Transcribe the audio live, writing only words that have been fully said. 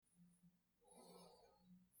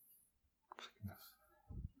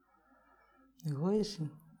Εγώ ή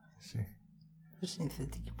εσύ? Εσύ. Ποιος είναι η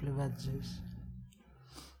θετική πλευρά της ζωής?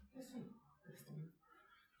 Εσύ, Χριστίνα.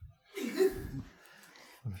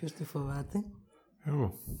 Ποιος τη φοβάται?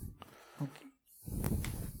 Εγώ. Okay.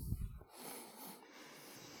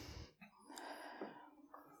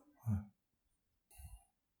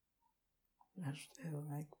 Να σου το εγώ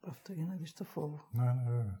από αυτό για να δεις το φόβο. Ναι,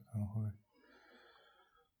 βέβαια, θα έχω δει.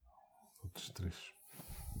 Από τις 3.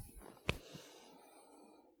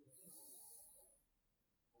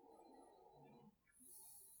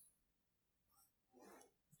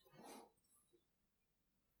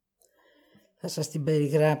 Θα σας την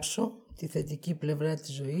περιγράψω, τη θετική πλευρά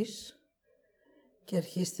της ζωής, και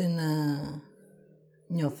αρχίστε να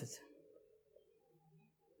νιώθετε.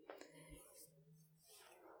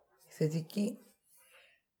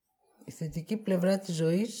 Η θετική πλευρά της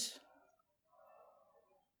ζωής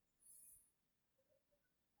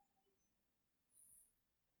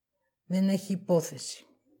δεν έχει υπόθεση.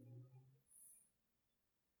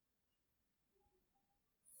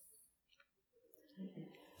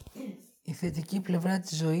 Η θετική πλευρά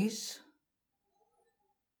της ζωής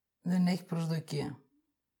δεν έχει προσδοκία.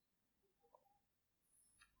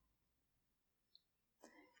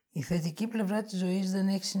 Η θετική πλευρά της ζωής δεν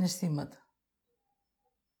έχει συναισθήματα.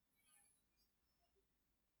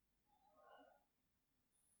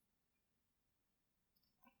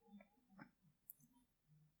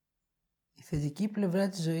 Η θετική πλευρά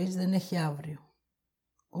της ζωής δεν έχει αύριο,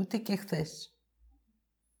 ούτε και χθες.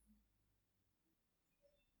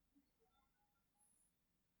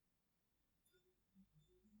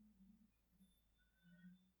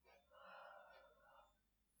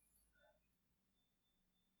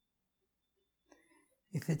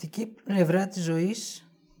 Η θετική πλευρά της ζωής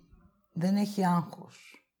δεν έχει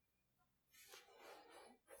άγχος.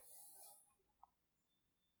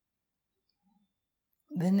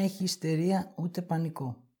 Δεν έχει ιστερία ούτε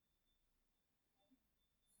πανικό.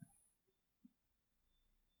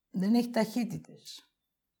 Δεν έχει ταχύτητες.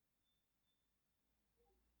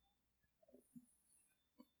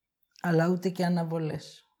 Αλλά ούτε και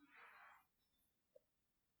αναβολές.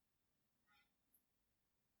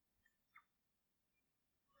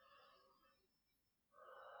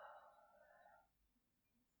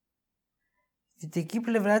 Η θετική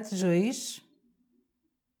πλευρά της ζωής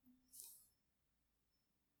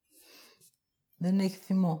δεν έχει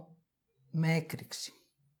θυμό με έκρηξη.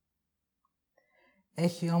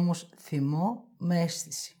 Έχει όμως θυμό με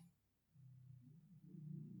αίσθηση.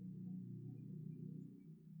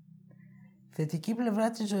 Η θετική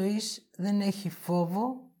πλευρά της ζωής δεν έχει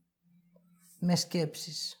φόβο με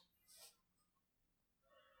σκέψεις.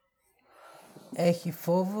 Έχει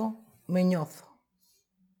φόβο με νιώθω.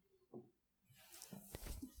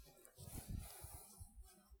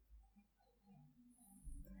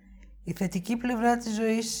 Η θετική πλευρά της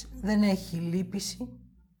ζωής δεν έχει λύπηση.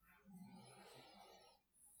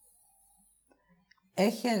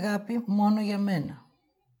 Έχει αγάπη μόνο για μένα.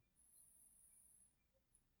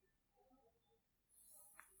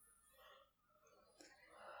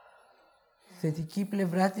 Η θετική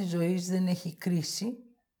πλευρά της ζωής δεν έχει κρίση.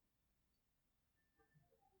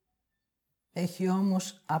 Έχει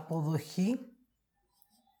όμως αποδοχή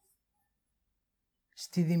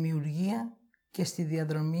στη δημιουργία και στη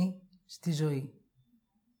διαδρομή στη ζωή.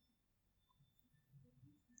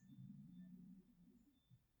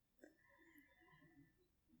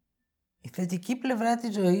 Η θετική πλευρά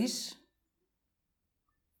της ζωής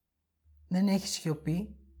δεν έχει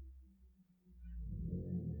σιωπή.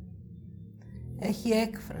 Έχει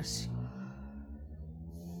έκφραση.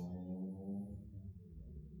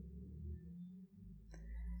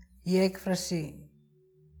 Η έκφραση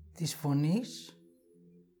της φωνής,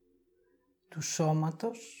 του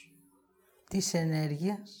σώματος, της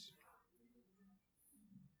ενέργειας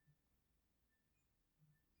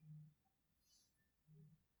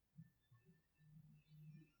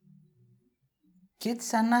και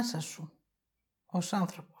της ανάσας σου ως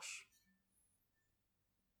άνθρωπος.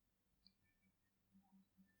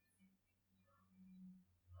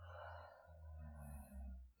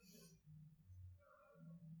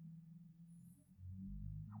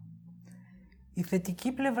 Η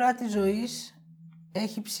θετική πλευρά της ζωής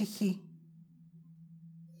έχει ψυχή.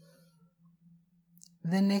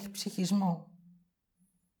 Δεν έχει ψυχισμό.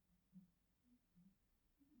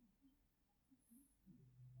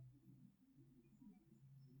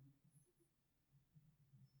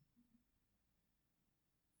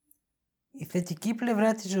 Η θετική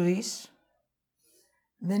πλευρά της ζωής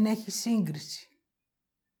δεν έχει σύγκριση.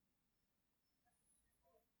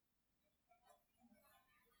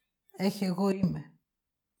 Έχει εγώ είμαι.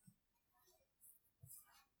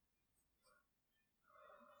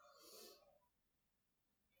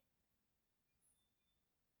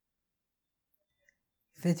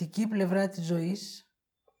 θετική πλευρά της ζωής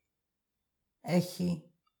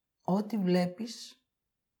έχει ό,τι βλέπεις,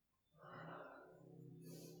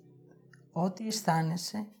 ό,τι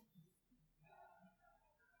αισθάνεσαι,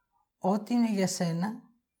 ό,τι είναι για σένα,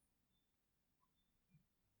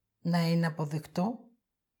 να είναι αποδεκτό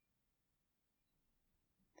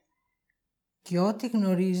και ό,τι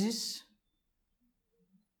γνωρίζεις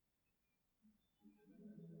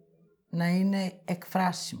να είναι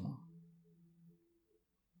εκφράσιμο.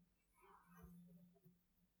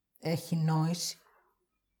 Έχει νόηση,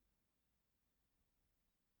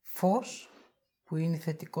 φως που είναι η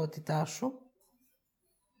θετικότητά σου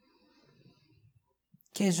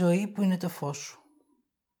και ζωή που είναι το φως σου.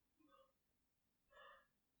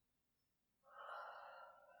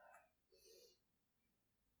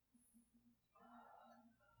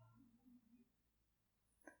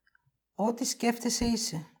 Ό,τι σκέφτεσαι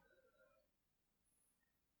είσαι.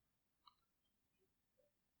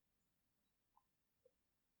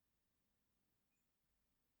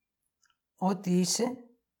 Ό,τι είσαι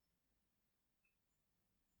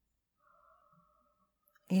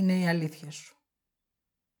είναι η αλήθεια σου.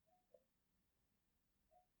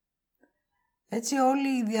 Έτσι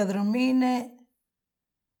όλη η διαδρομή είναι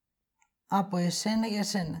από εσένα για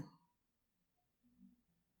σένα.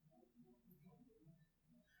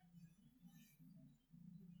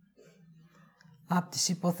 Από τις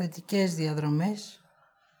υποθετικές διαδρομές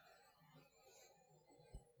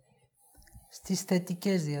στις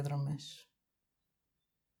θετικές διαδρομές.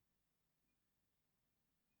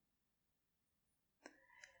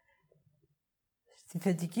 Στη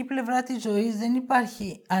θετική πλευρά της ζωής δεν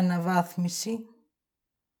υπάρχει αναβάθμιση.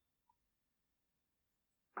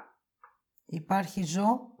 Υπάρχει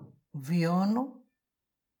ζω, βιώνω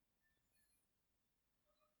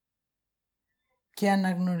και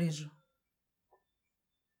αναγνωρίζω.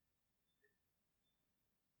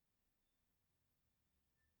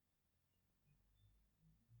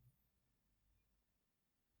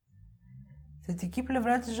 Θετική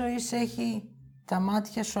πλευρά της ζωής έχει τα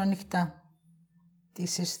μάτια σου ανοιχτά,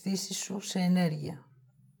 τις αισθήσεις σου σε ενέργεια.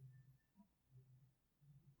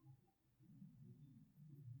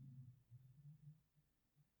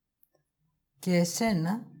 Και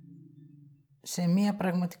εσένα σε μία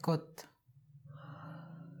πραγματικότητα.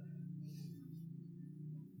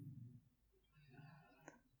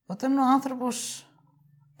 Όταν ο άνθρωπος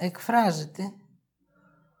εκφράζεται,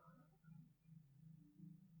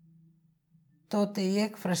 τότε η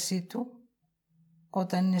έκφρασή του,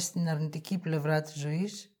 όταν είναι στην αρνητική πλευρά της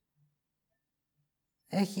ζωής,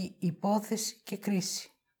 έχει υπόθεση και κρίση.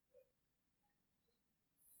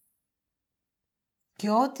 Και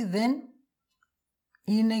ό,τι δεν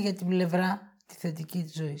είναι για την πλευρά τη θετική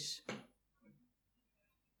της ζωής.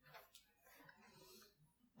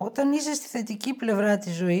 Όταν είσαι στη θετική πλευρά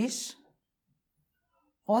της ζωής,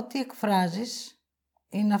 ό,τι εκφράζεις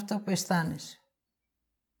είναι αυτό που αισθάνεσαι.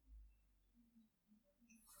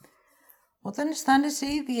 Όταν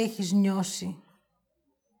αισθάνεσαι ήδη έχεις νιώσει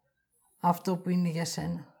αυτό που είναι για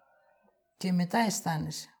σένα και μετά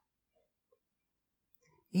αισθάνεσαι.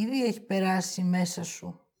 Ήδη έχει περάσει μέσα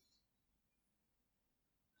σου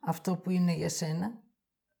αυτό που είναι για σένα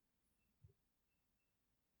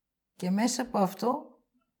και μέσα από αυτό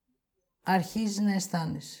αρχίζει να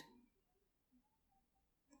αισθάνεσαι.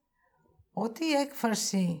 Ό,τι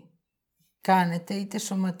έκφραση κάνετε, είτε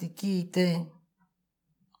σωματική, είτε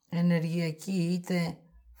ενεργειακή, είτε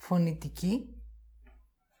φωνητική,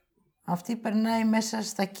 αυτή περνάει μέσα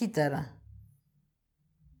στα κύτταρα.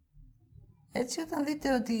 Έτσι όταν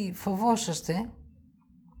δείτε ότι φοβόσαστε,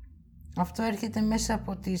 αυτό έρχεται μέσα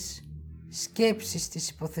από τις σκέψεις τις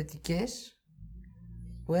υποθετικές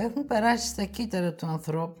που έχουν περάσει στα κύτταρα του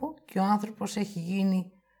ανθρώπου και ο άνθρωπος έχει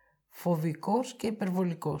γίνει φοβικός και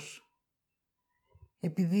υπερβολικός.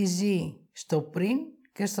 Επειδή ζει στο πριν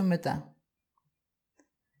και στο μετά.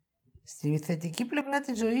 Στη θετική πλευρά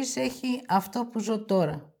της ζωής έχει αυτό που ζω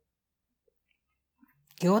τώρα.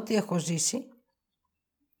 Και ό,τι έχω ζήσει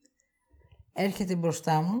έρχεται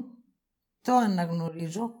μπροστά μου, το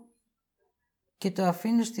αναγνωρίζω και το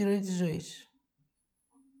αφήνω στη ροή της ζωής.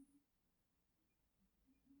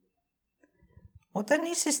 Όταν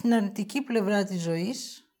είσαι στην αρνητική πλευρά της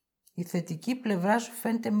ζωής, η θετική πλευρά σου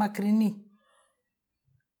φαίνεται μακρινή.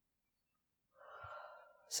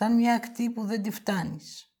 Σαν μια ακτή που δεν τη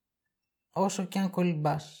φτάνεις, όσο και αν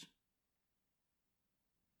κολυμπάς.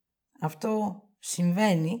 Αυτό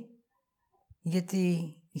συμβαίνει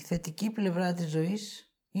γιατί η θετική πλευρά της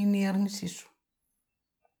ζωής είναι η άρνησή σου.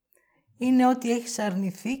 Είναι ό,τι έχεις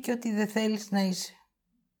αρνηθεί και ό,τι δεν θέλεις να είσαι.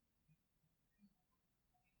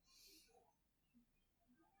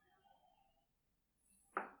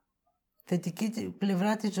 θετική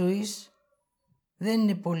πλευρά της ζωής δεν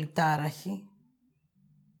είναι πολυτάραχη.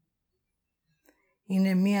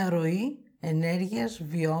 Είναι μία ροή ενέργειας,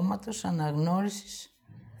 βιώματος, αναγνώρισης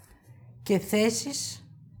και θέσης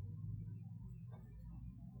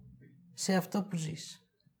σε αυτό που ζεις.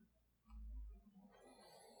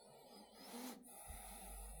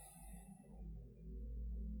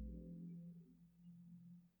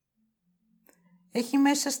 Έχει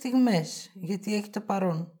μέσα στιγμές, γιατί έχει το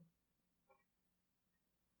παρόν.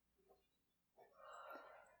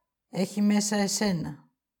 Έχει μέσα εσένα,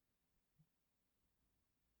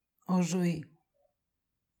 ως ζωή.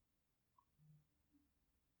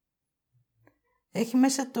 Έχει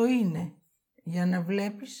μέσα το είναι, για να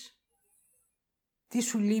βλέπεις τι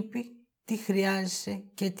σου λείπει, τι χρειάζεσαι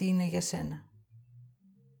και τι είναι για σένα.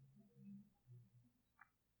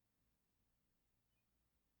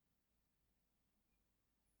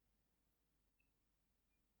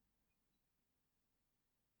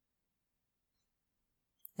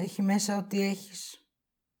 Έχει μέσα ό,τι έχεις.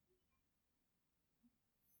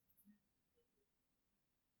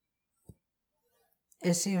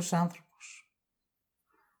 Εσύ ως άνθρωπος.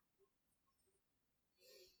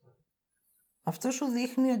 Αυτό σου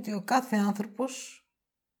δείχνει ότι ο κάθε άνθρωπος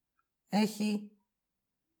έχει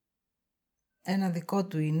ένα δικό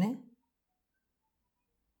του είναι,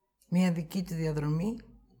 μία δική του διαδρομή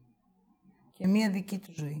και μία δική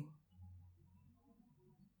του ζωή.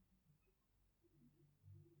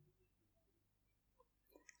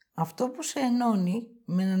 Αυτό που σε ενώνει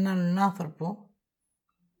με έναν άλλον άνθρωπο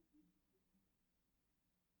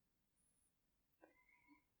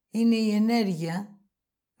είναι η ενέργεια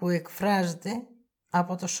που εκφράζεται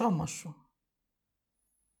από το σώμα σου.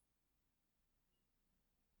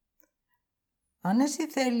 Αν εσύ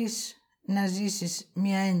θέλεις να ζήσεις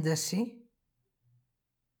μια ένταση,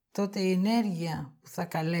 τότε η ενέργεια που θα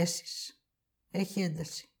καλέσεις έχει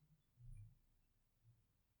ένταση.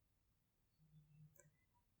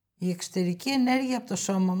 Η εξωτερική ενέργεια από το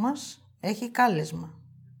σώμα μας έχει κάλεσμα.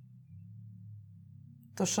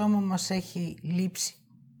 Το σώμα μας έχει λήψη.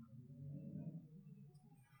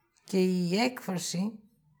 Και η έκφραση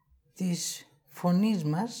της φωνής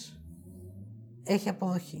μας έχει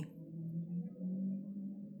αποδοχή.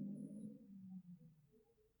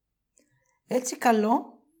 Έτσι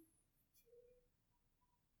καλό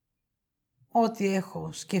ό,τι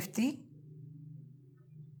έχω σκεφτεί,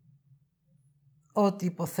 ό,τι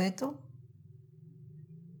υποθέτω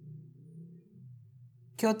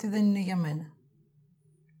και ό,τι δεν είναι για μένα.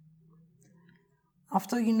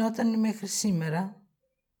 Αυτό γινόταν μέχρι σήμερα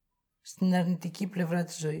στην αρνητική πλευρά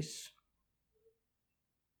της ζωής.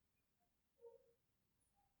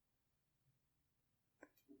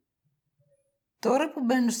 Τώρα που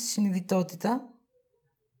μπαίνω στη συνειδητότητα,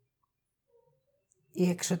 η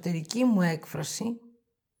εξωτερική μου έκφραση,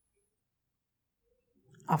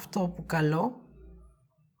 αυτό που καλώ,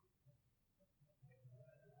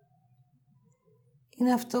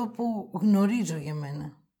 είναι αυτό που γνωρίζω για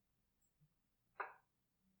μένα.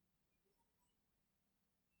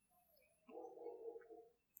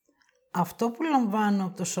 Αυτό που λαμβάνω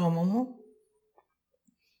από το σώμα μου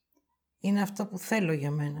είναι αυτό που θέλω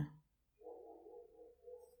για μένα.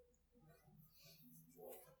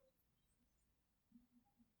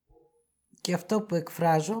 Και αυτό που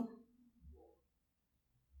εκφράζω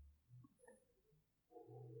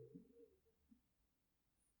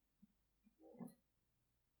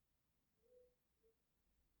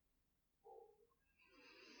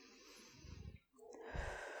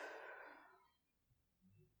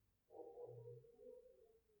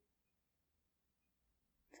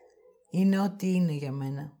είναι ό,τι είναι για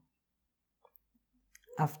μένα.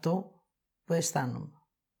 Αυτό που αισθάνομαι.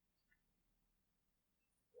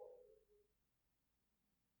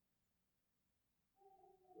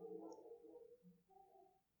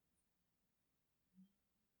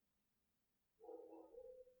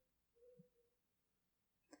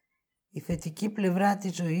 Η θετική πλευρά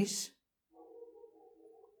της ζωής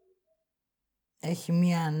έχει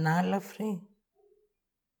μία ανάλαφρη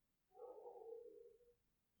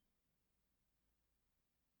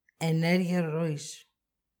ενέργεια ροής.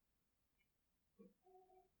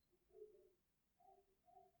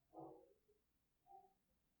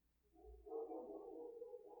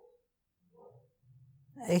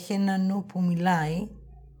 Έχει ένα νου που μιλάει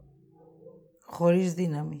χωρίς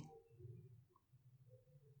δύναμη.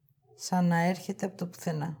 Σαν να έρχεται από το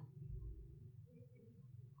πουθενά.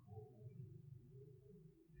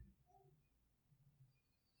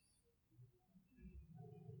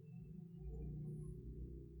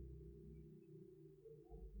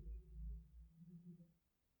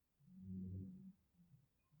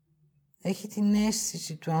 έχει την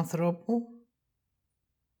αίσθηση του ανθρώπου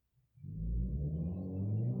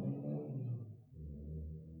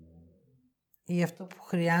για αυτό που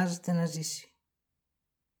χρειάζεται να ζήσει.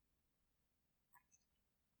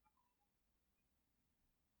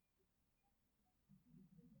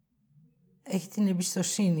 Έχει την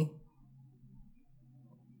εμπιστοσύνη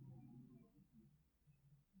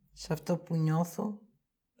σε αυτό που νιώθω,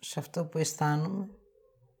 σε αυτό που αισθάνομαι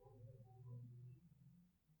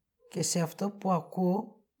και σε αυτό που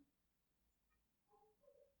ακούω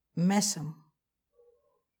μέσα μου,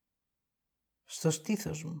 στο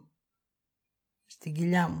στήθος μου, στην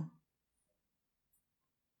κοιλιά μου.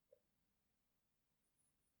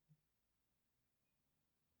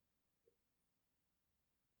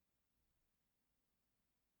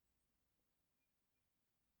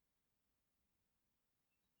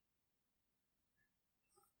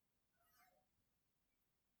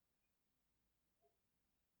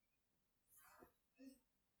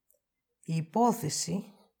 Η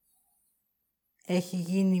υπόθεση έχει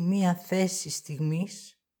γίνει μία θέση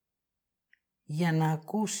στιγμής για να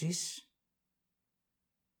ακούσεις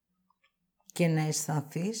και να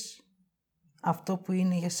αισθανθείς αυτό που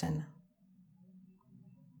είναι για σένα.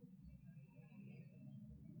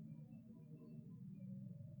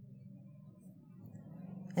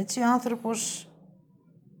 Έτσι ο άνθρωπος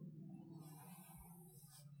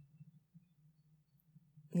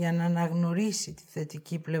για να αναγνωρίσει τη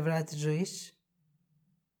θετική πλευρά της ζωής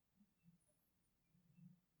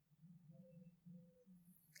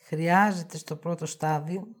χρειάζεται στο πρώτο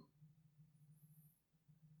στάδιο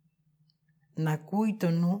να ακούει το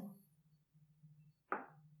νου,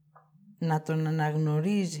 να τον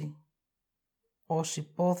αναγνωρίζει ως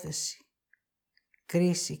υπόθεση,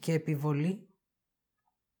 κρίση και επιβολή,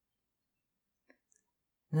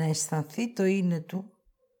 να αισθανθεί το είναι του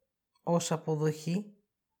ως αποδοχή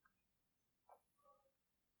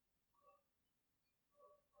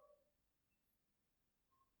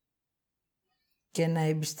και να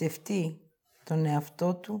εμπιστευτεί τον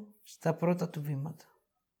εαυτό του στα πρώτα του βήματα.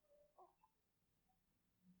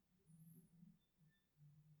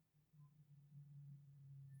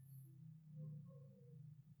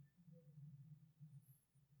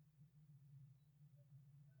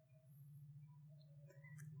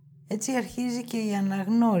 Έτσι αρχίζει και η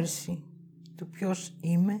αναγνώριση του ποιος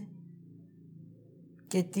είμαι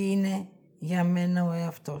και τι είναι για μένα ο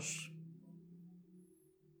εαυτός.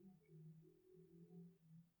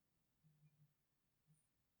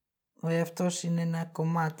 Ο εαυτός είναι ένα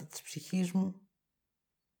κομμάτι της ψυχής μου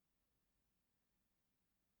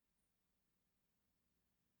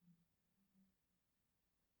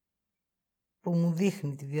που μου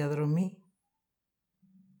δείχνει τη διαδρομή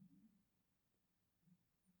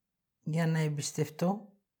για να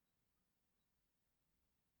εμπιστευτώ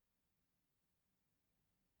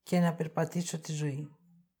και να περπατήσω τη ζωή.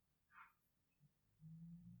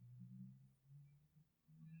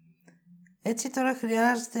 Έτσι τώρα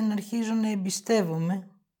χρειάζεται να αρχίζω να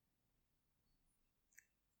εμπιστεύομαι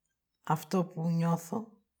αυτό που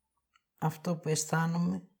νιώθω, αυτό που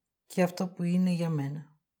αισθάνομαι και αυτό που είναι για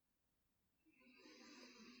μένα.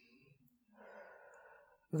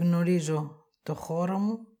 Γνωρίζω το χώρο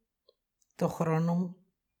μου, το χρόνο μου,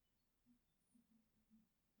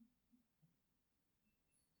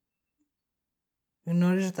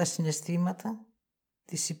 γνωρίζω τα συναισθήματα,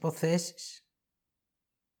 τις υποθέσεις,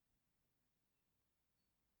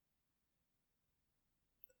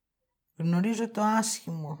 γνωρίζω το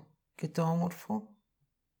άσχημο και το όμορφο,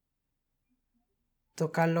 το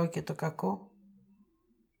καλό και το κακό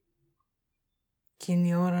και είναι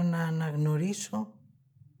η ώρα να αναγνωρίσω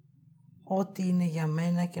ό,τι είναι για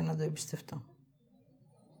μένα και να το εμπιστευτώ.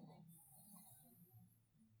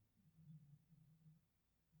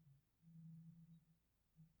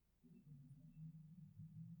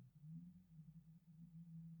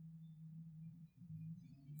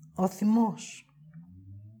 Ο θυμός,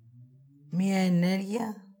 μία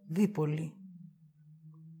ενέργεια δίπολη.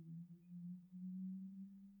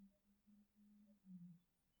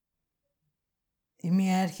 Η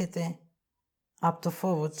μία έρχεται από το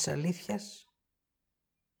φόβο της αλήθειας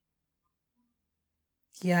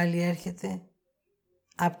και η άλλη έρχεται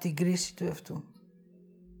από την κρίση του εαυτού.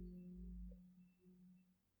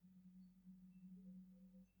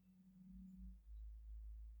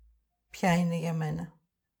 Ποια είναι για μένα?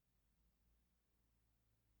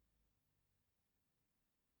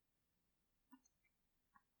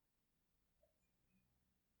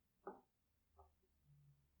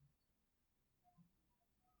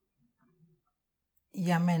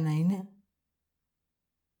 Για μένα είναι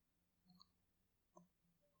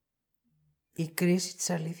η κρίση της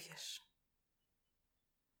αλήθειας.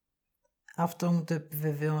 Αυτό μου το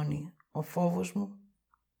επιβεβαιώνει ο φόβος μου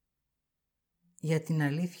για την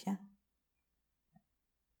αλήθεια,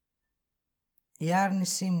 η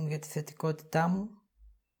άρνησή μου για τη θετικότητά μου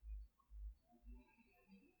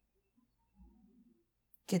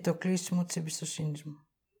και το κλείσιμο της εμπιστοσύνης μου.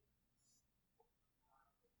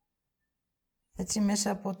 Έτσι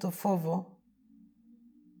μέσα από το φόβο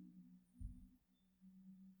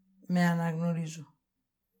με αναγνωρίζω.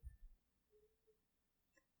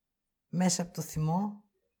 Μέσα από το θυμό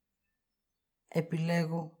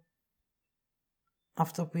επιλέγω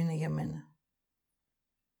αυτό που είναι για μένα.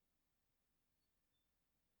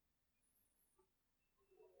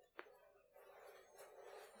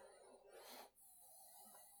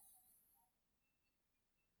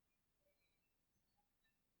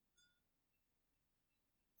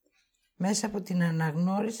 Μέσα από την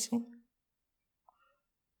αναγνώριση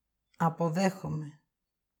αποδέχομαι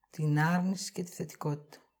την άρνηση και τη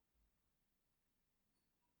θετικότητα.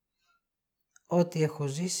 Ό,τι έχω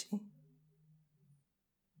ζήσει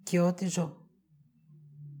και ό,τι ζω.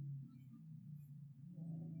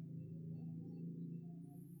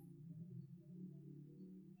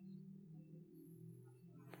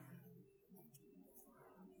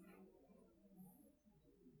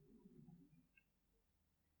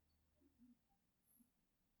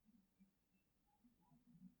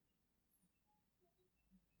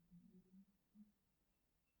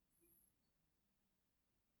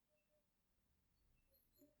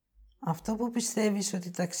 Αυτό που πιστεύεις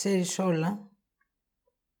ότι τα ξέρεις όλα,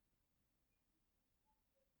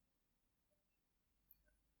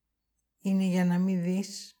 είναι για να μην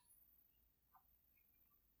δεις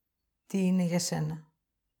τι είναι για σένα.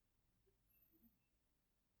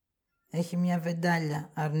 Έχει μια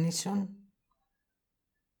βεντάλια αρνήσεων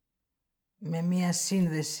με μια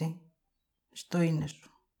σύνδεση στο είναι σου.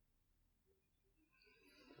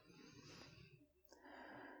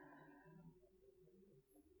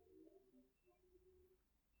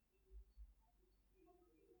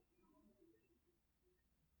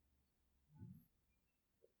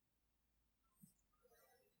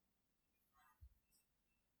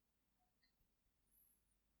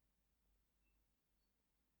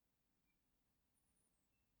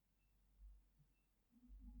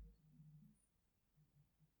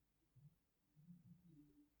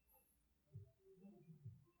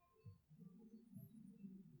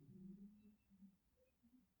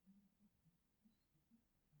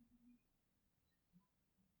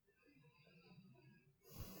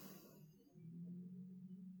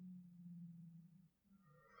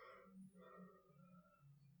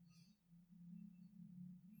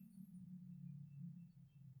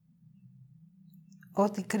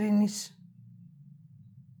 Ό,τι κρίνεις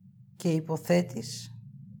και υποθέτεις,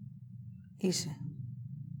 είσαι.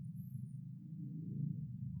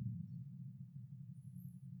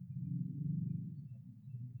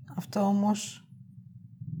 Αυτό όμως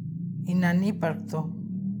είναι ανύπαρκτο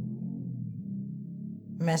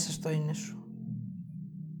μέσα στο είναι σου.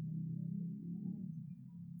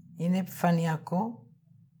 Είναι επιφανειακό,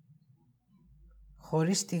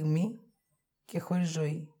 χωρίς στιγμή και χωρίς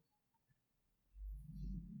ζωή.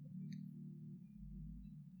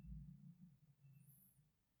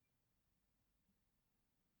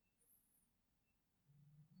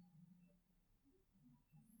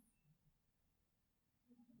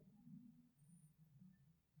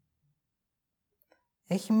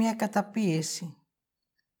 Έχει μία καταπίεση.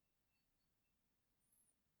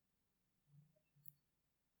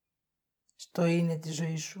 Στο είναι τη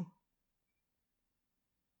ζωή σου.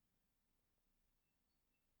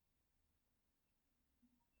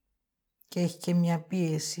 Και έχει και μία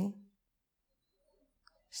πίεση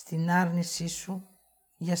στην άρνησή σου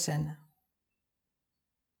για σένα.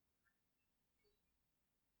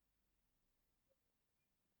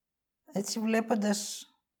 Έτσι βλέποντας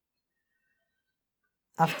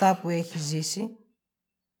αυτά που έχει ζήσει,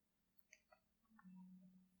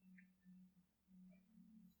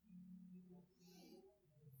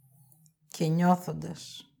 και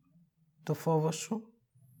νιώθοντας το φόβο σου,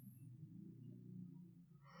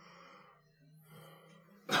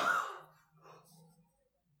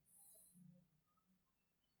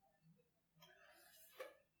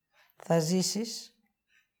 θα ζήσεις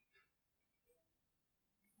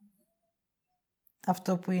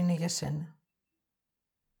αυτό που είναι για σένα.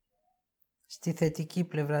 Στη θετική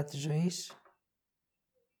πλευρά της ζωής,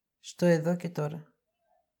 στο εδώ και τώρα.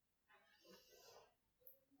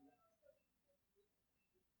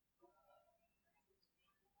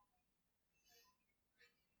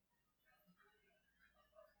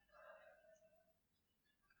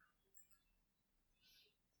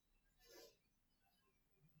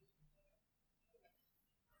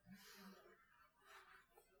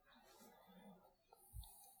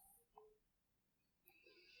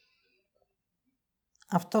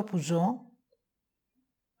 αυτό που ζω,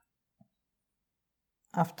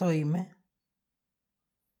 αυτό είμαι,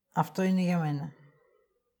 αυτό είναι για μένα.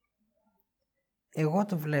 Εγώ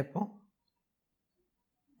το βλέπω,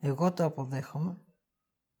 εγώ το αποδέχομαι,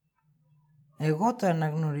 εγώ το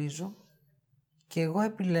αναγνωρίζω και εγώ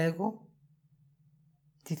επιλέγω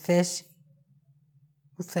τη θέση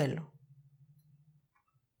που θέλω.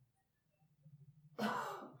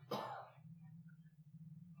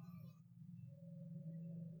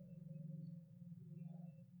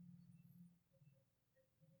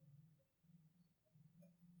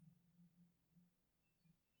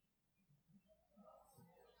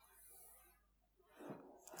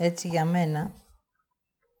 Έτσι για μένα,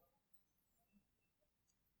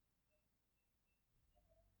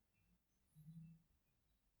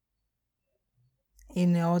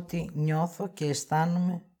 είναι ό,τι νιώθω και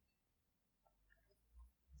αισθάνομαι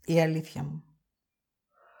η αλήθεια μου.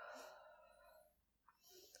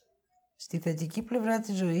 Στη θετική πλευρά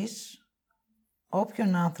της ζωής,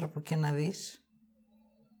 όποιον άνθρωπο και να δεις,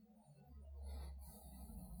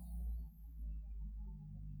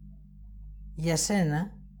 για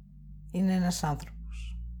σένα είναι ένας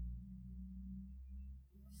άνθρωπος.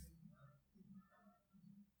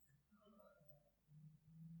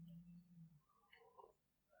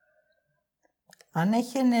 Αν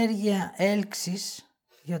έχει ενέργεια έλξης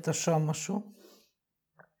για το σώμα σου,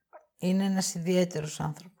 είναι ένας ιδιαίτερος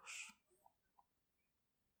άνθρωπος.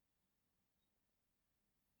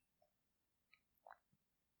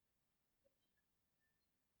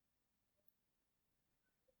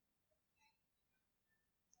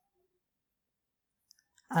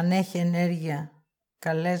 Αν έχει ενέργεια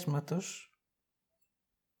καλέσματος,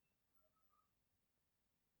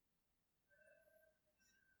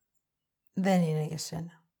 δεν είναι για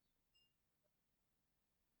σένα.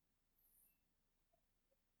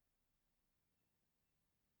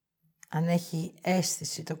 Αν έχει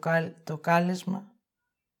αίσθηση το κάλεσμα,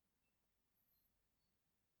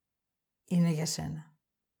 είναι για σένα.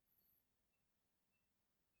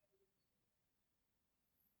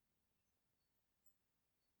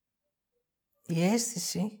 Η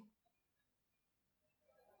αίσθηση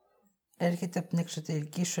έρχεται από την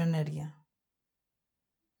εξωτερική σου ενέργεια.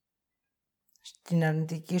 Στην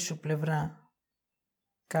αρνητική σου πλευρά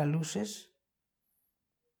καλούσες,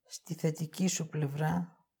 στη θετική σου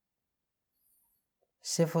πλευρά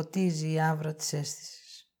σε φωτίζει η άβρα της αίσθησης.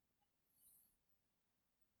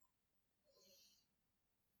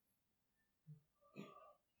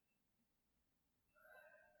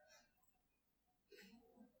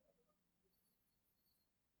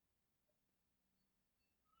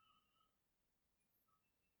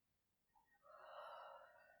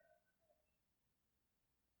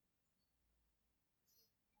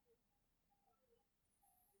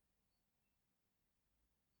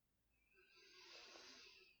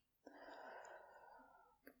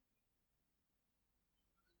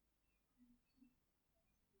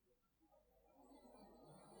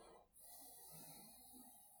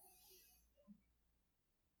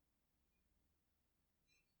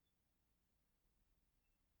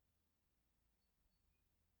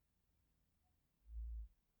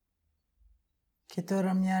 Και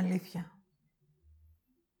τώρα μια αλήθεια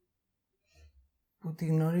που τη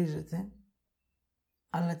γνωρίζετε,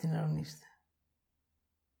 αλλά την αρνείστε.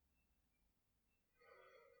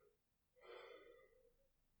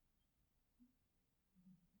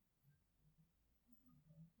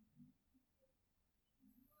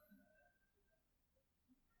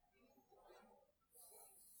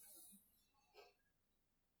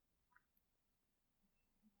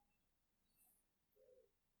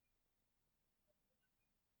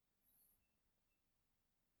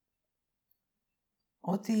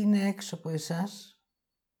 Ό,τι είναι έξω από εσάς,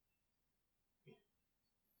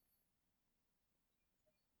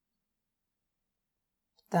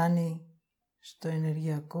 φτάνει στο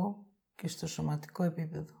ενεργειακό και στο σωματικό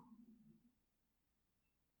επίπεδο.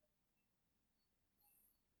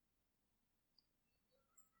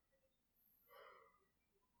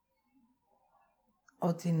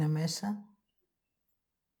 Ό,τι είναι μέσα,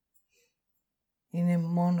 είναι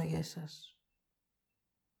μόνο για εσάς.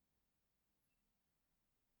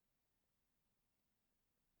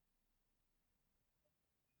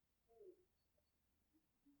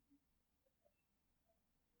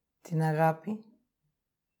 Την αγάπη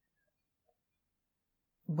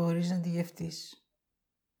μπορείς να τη γευτείς.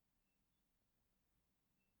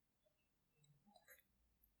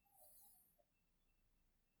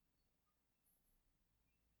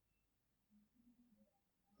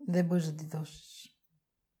 Δεν μπορείς να τη δώσεις.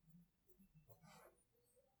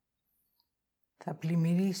 Θα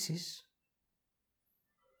πλημμυρίσεις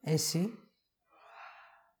εσύ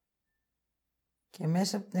και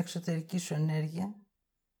μέσα από την εξωτερική σου ενέργεια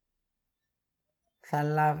θα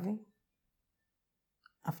λάβει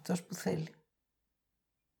αυτός που θέλει.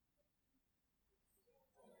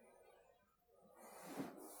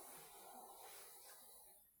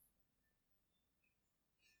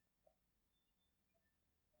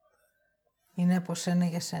 Είναι από σένα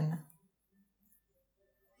για σένα.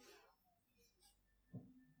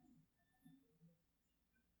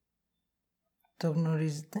 Το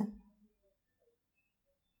γνωρίζετε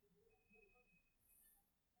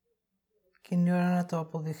και είναι η ώρα να το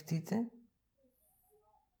αποδεχτείτε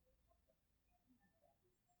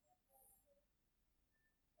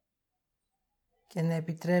και να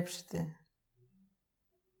επιτρέψετε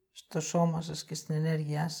στο σώμα σας και στην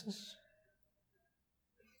ενέργειά σας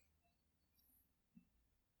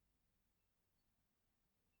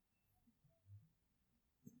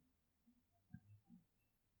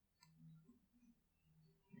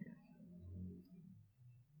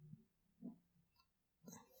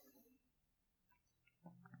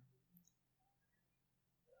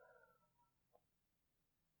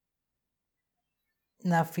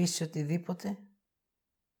να αφήσει οτιδήποτε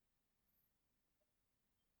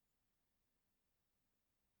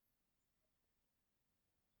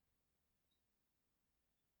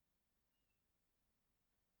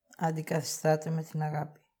αντικαθιστάται με την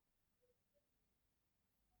αγάπη.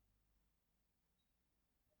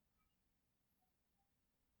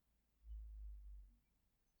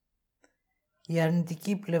 Η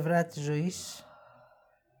αρνητική πλευρά της ζωής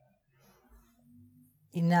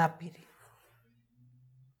είναι άπειρη.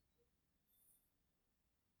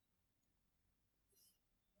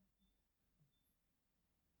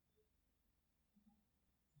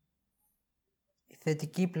 Η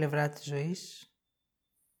θετική πλευρά της ζωής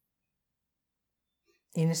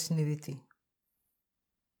είναι συνειδητή.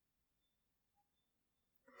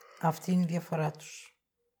 Αυτή είναι η διαφορά τους.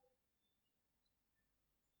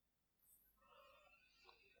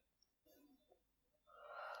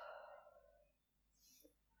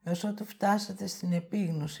 Έως ότου φτάσετε στην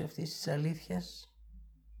επίγνωση αυτής της αλήθειας,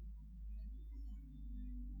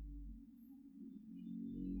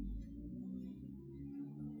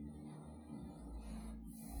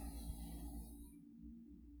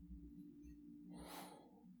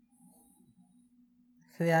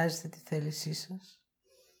 χρειάζεται τη θέλησή σας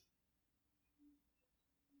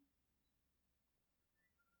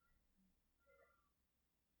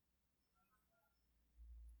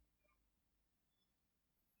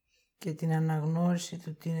και την αναγνώριση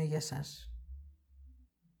του τι είναι για σας.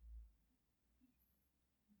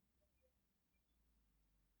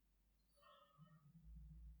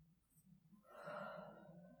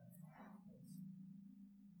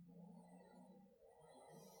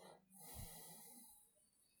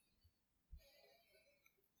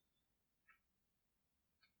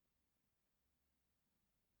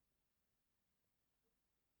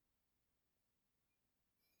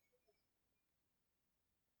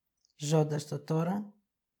 Ζώντας το τώρα,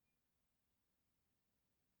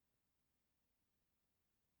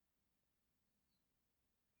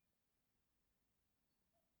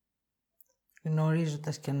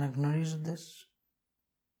 γνωρίζοντας και αναγνωρίζοντας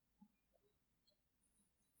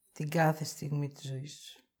την κάθε στιγμή της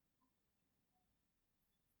ζωής.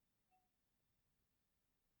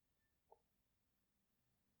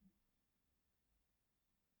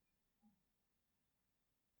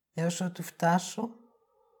 Έως ότου φτάσω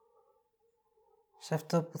σε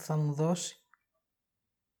αυτό που θα μου δώσει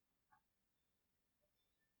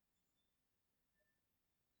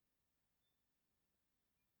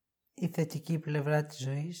η θετική πλευρά της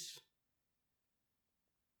ζωής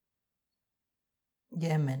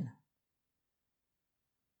για εμένα.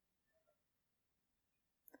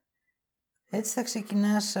 Έτσι θα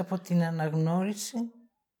ξεκινάς από την αναγνώριση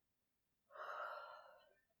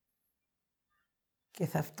και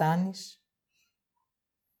θα φτάνεις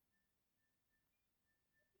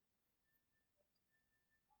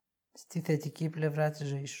στη θετική πλευρά της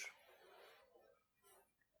ζωής σου.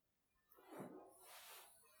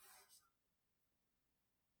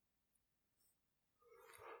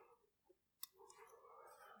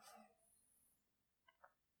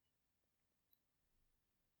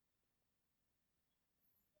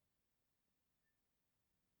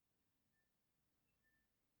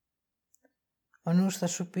 Ο νους θα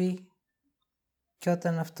σου πει και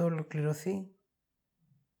όταν αυτό ολοκληρωθεί,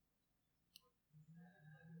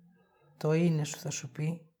 το είναι σου θα σου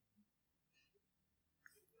πει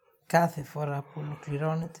κάθε φορά που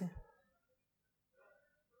ολοκληρώνεται,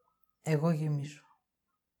 εγώ γεμίζω.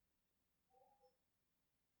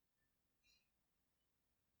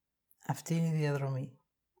 Αυτή είναι η διαδρομή.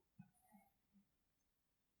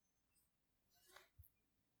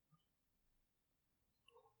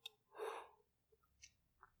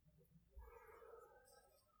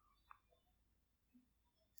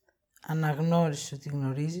 Αναγνώρισε ότι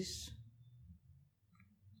γνωρίζεις.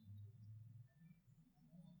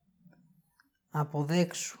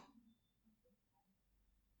 Αποδέξου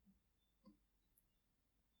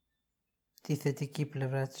τη θετική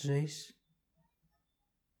πλευρά της ζωής.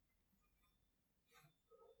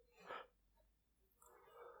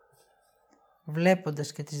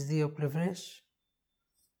 Βλέποντας και τις δύο πλευρές,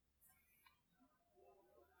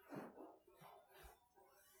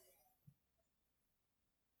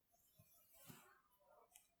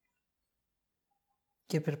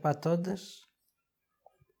 και περπατώντας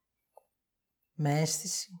με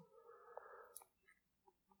αίσθηση,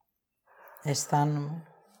 αισθάνομαι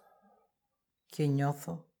και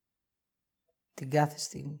νιώθω την κάθε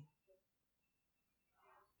στιγμή.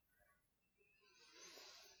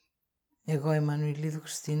 Εγώ, Εμμανουηλίδου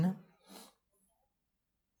Χριστίνα,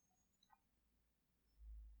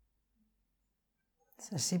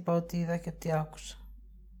 σας είπα ότι είδα και ότι άκουσα.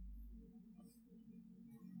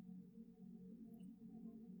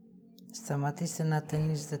 Σταματήστε να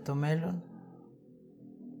ατενίζετε το μέλλον,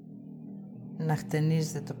 να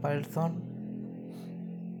χτενίζετε το παρελθόν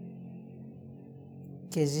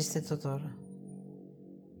και ζήστε το τώρα.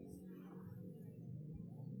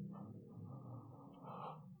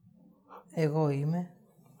 Εγώ είμαι.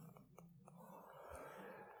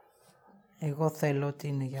 Εγώ θέλω ό,τι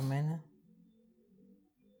είναι για μένα.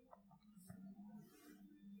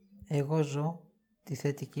 Εγώ ζω τη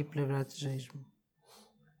θετική πλευρά της ζωής μου.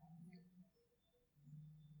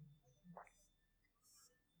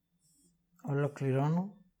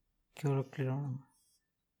 Ολοκληρώνω και ολοκληρώνομαι.